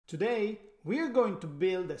Today, we're going to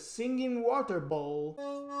build a singing water bowl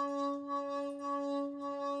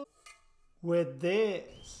with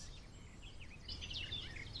this.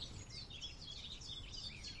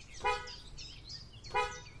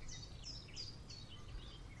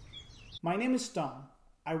 My name is Tom.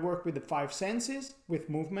 I work with the 5 senses, with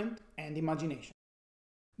movement and imagination.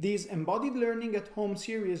 This Embodied Learning at Home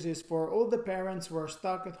series is for all the parents who are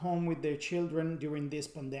stuck at home with their children during this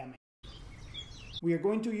pandemic. We are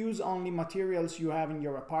going to use only materials you have in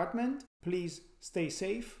your apartment. Please stay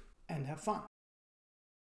safe and have fun.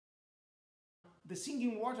 The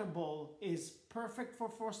singing water bowl is perfect for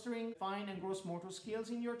fostering fine and gross motor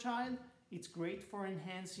skills in your child. It's great for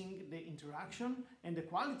enhancing the interaction and the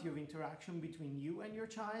quality of interaction between you and your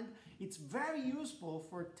child. It's very useful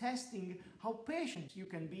for testing how patient you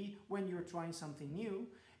can be when you're trying something new.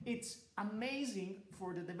 It's amazing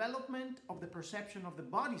for the development of the perception of the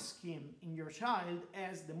body scheme in your child,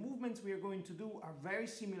 as the movements we are going to do are very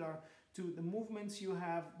similar to the movements you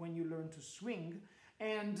have when you learn to swing.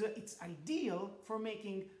 And it's ideal for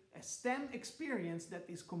making a STEM experience that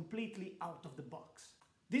is completely out of the box.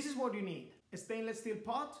 This is what you need: a stainless steel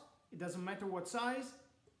pot, it doesn't matter what size,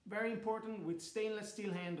 very important, with stainless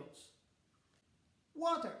steel handles.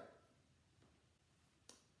 Water.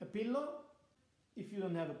 A pillow. If you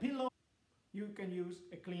don't have a pillow, you can use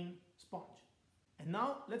a clean sponge. And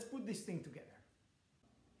now let's put this thing together.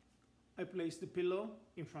 I place the pillow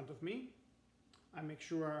in front of me. I make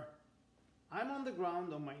sure I'm on the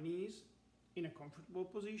ground on my knees in a comfortable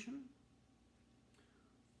position.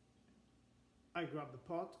 I grab the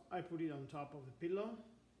pot, I put it on top of the pillow.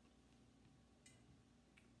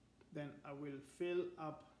 Then I will fill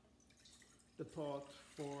up the pot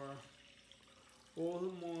for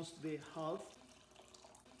almost the half.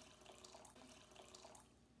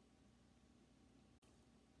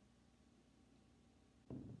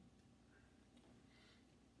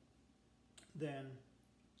 Then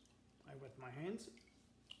I wet my hands.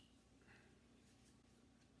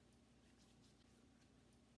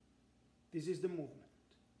 This is the movement.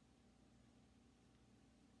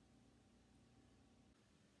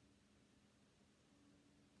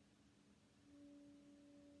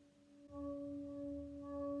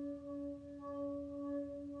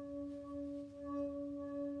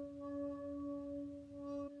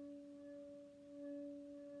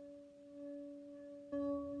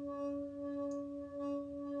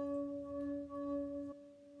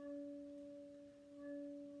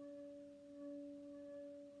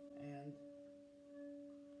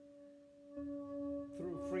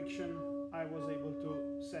 Through friction, I was able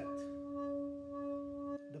to set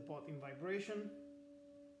the pot in vibration,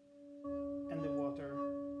 and the water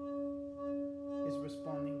is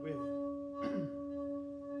responding with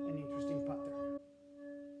an interesting pattern.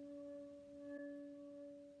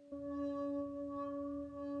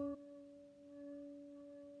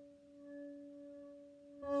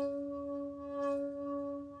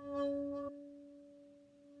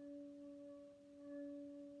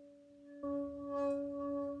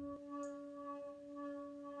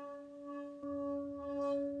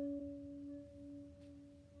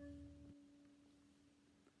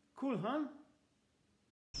 Cool, huh?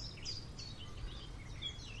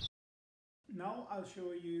 Now I'll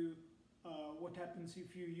show you what happens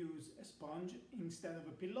if you use a sponge instead of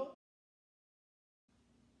a pillow.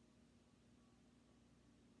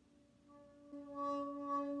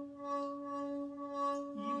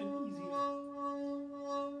 Even easier.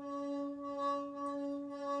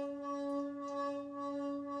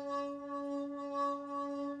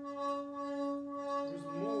 There's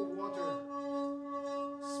more water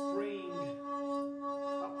spraying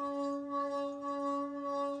up.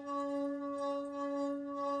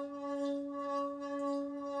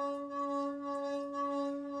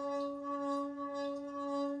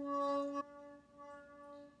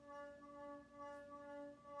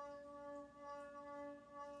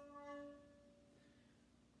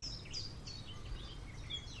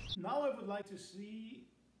 Now I would like to see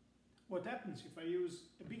what happens if I use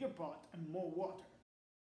a bigger pot and more water.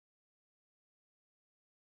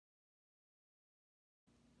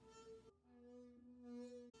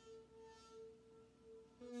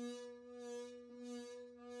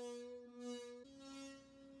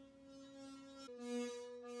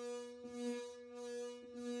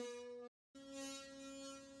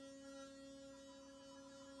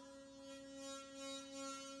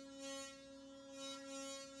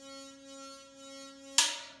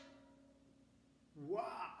 Wow!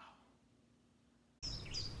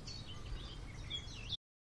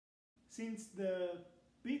 Since the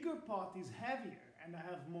bigger pot is heavier and I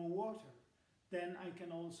have more water, then I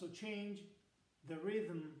can also change the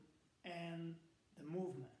rhythm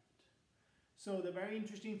So the very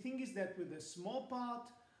interesting thing is that with the small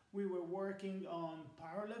part, we were working on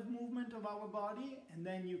parallel movement of our body, and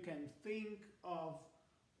then you can think of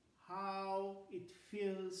how it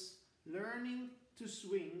feels learning to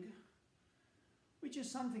swing, which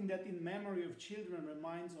is something that in memory of children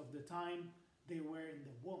reminds of the time they were in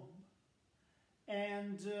the womb.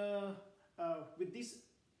 And with this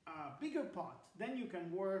bigger part, then you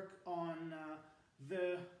can work on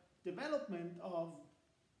the development of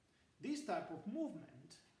this type of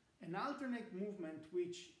movement, an alternate movement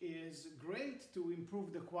which is great to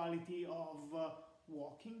improve the quality of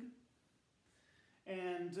walking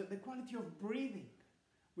and the quality of breathing,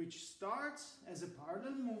 which starts as a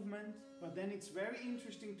parallel movement, but then it's very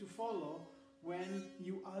interesting to follow when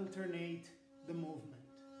you alternate the movement.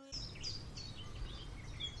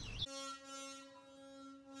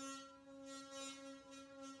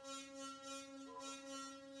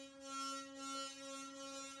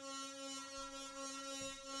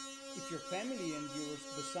 If your family endures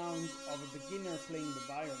the sounds of a beginner playing the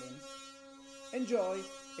violin, enjoy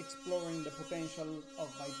exploring the potential of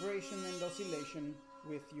vibration and oscillation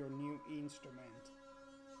with your new instrument.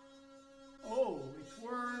 Oh, it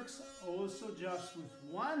works also just with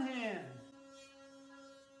one hand.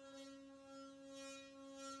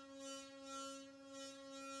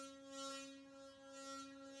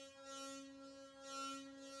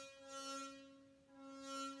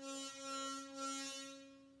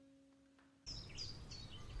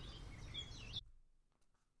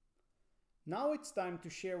 Now it's time to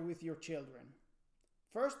share with your children.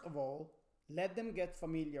 First of all, let them get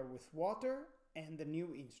familiar with water and the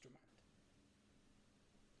new instrument.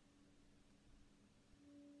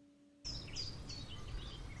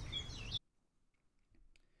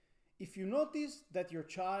 If you notice that your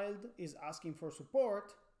child is asking for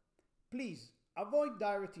support, please avoid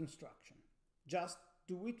direct instruction. Just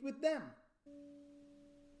do it with them.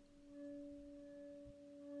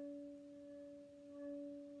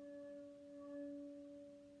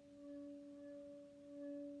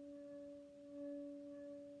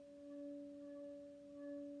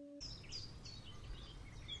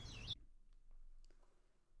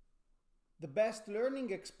 The best learning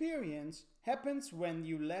experience happens when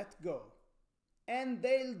you let go. And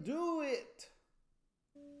they'll do it!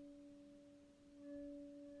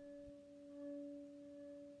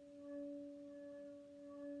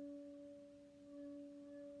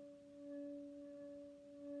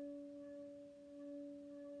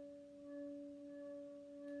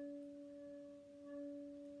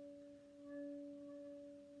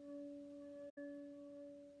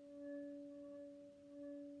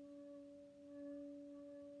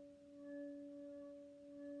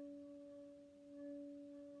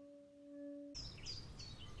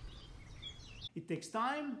 It takes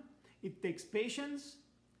time, it takes patience,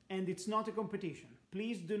 and it's not a competition.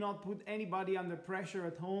 Please do not put anybody under pressure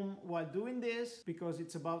at home while doing this, because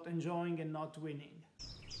it's about enjoying and not winning.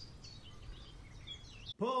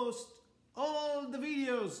 Post all the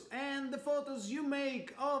videos and the photos you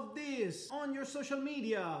make of this on your social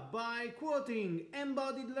media by quoting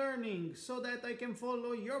Embodied Learning so that I can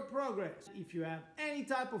follow your progress. If you have any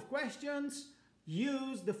type of questions,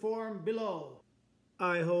 use the form below.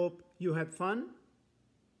 I hope you had fun.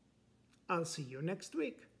 I'll see you next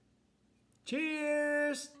week.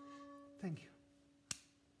 Cheers! Thank you.